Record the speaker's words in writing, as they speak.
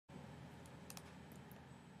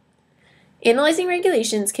Analyzing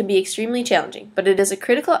regulations can be extremely challenging, but it is a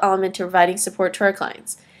critical element to providing support to our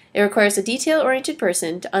clients. It requires a detail-oriented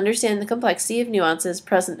person to understand the complexity of nuances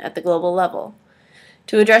present at the global level.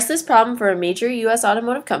 To address this problem for a major U.S.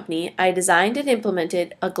 automotive company, I designed and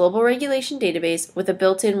implemented a global regulation database with a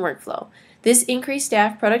built-in workflow. This increased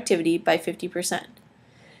staff productivity by 50%.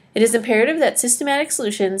 It is imperative that systematic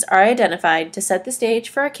solutions are identified to set the stage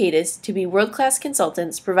for ARCADIS to be world-class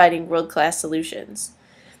consultants providing world-class solutions.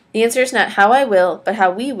 The answer is not how I will, but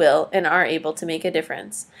how we will and are able to make a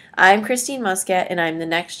difference. I'm Christine Muscat, and I'm the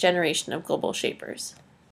next generation of global shapers.